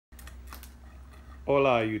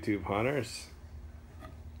Hola, YouTube hunters.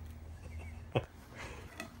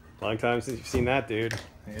 Long time since you've seen that, dude.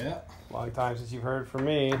 Yeah. Long time since you've heard from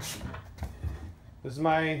me. This is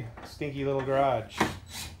my stinky little garage.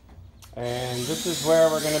 And this is where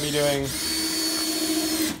we're going to be doing,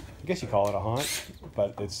 I guess you call it a haunt,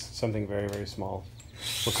 but it's something very, very small.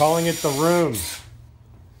 We're calling it The Room,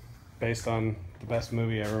 based on the best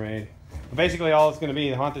movie ever made. But basically all it's going to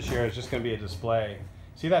be, the haunt this year, is just going to be a display.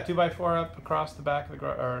 See that 2x4 up across the back of the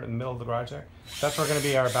garage, or in the middle of the garage there? That's where going to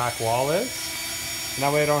be our back wall is. And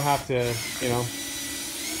that way I don't have to, you know,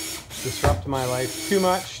 disrupt my life too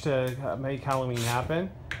much to make Halloween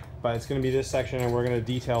happen. But it's going to be this section, and we're going to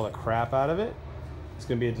detail the crap out of it. It's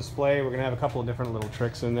going to be a display. We're going to have a couple of different little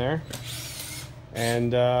tricks in there.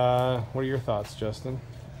 And what are your thoughts, Justin?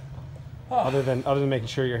 Oh. Other than making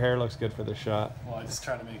sure your hair looks good for the shot. Well, I just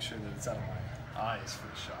try to make sure that it's out of my eyes for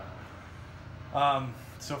the shot.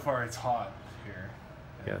 So far it's hot here.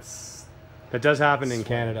 Yes. It does happen in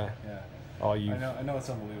Canada. Yeah. All you I know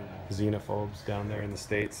it's unbelievable. xenophobes down there in the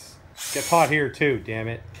States. Gets hot here too, damn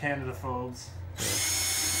it. Canada phobes. Yeah.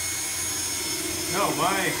 No,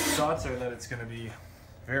 my thoughts are that it's going to be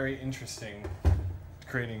very interesting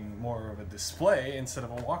creating more of a display instead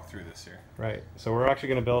of a walkthrough this year. Right. So we're actually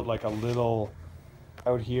going to build like a little,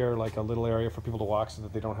 out here, like a little area for people to walk so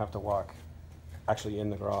that they don't have to walk actually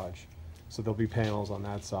in the garage. So there'll be panels on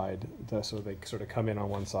that side, so they sort of come in on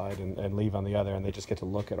one side and leave on the other, and they just get to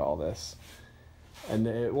look at all this. And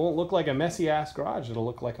it won't look like a messy ass garage. It'll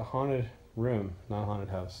look like a haunted room, not a haunted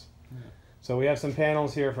house. Yeah. So we have some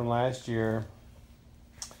panels here from last year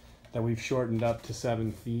that we've shortened up to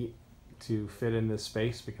 7 feet to fit in this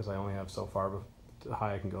space, because I only have so far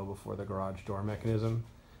high I can go before the garage door mechanism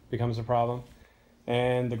becomes a problem.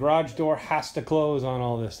 And the garage door has to close on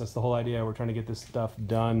all this. That's the whole idea. We're trying to get this stuff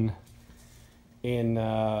done in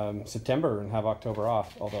September and have October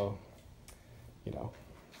off, although, you know.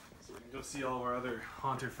 So we can go see all of our other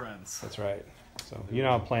haunter friends. That's right. So you know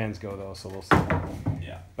how plans go, though, so we'll see.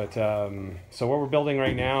 Yeah. But so what we're building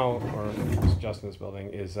right now, or Justin is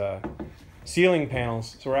building, is ceiling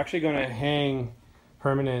panels. So we're actually going to hang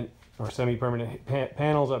permanent or semi-permanent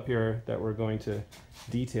panels up here that we're going to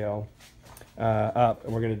detail up,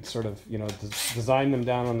 and we're going to sort of, you know, design them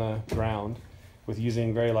down on the ground with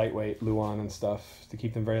using very lightweight Luan and stuff to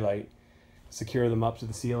keep them very light, secure them up to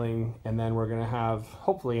the ceiling, and then we're going to have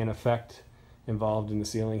hopefully an effect involved in the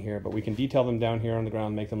ceiling here, but we can detail them down here on the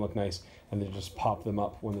ground, make them look nice, and then just pop them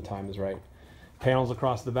up when the time is right. Panels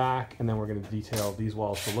across the back, and then we're going to detail these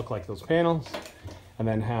walls to look like those panels, and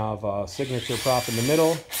then have a signature prop in the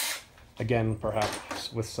middle, again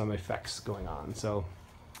perhaps with some effects going on. So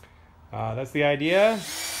that's the idea.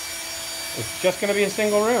 It's just going to be a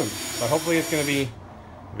single room, but hopefully it's going to be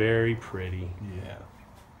very pretty. Yeah.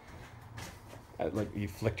 Like you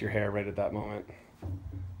flicked your hair right at that moment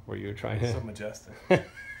where you were trying to... So majestic.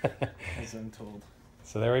 As I'm told.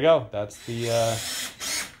 So there we go. That's the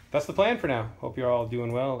plan for now. Hope you're all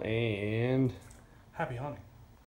doing well, and happy hunting.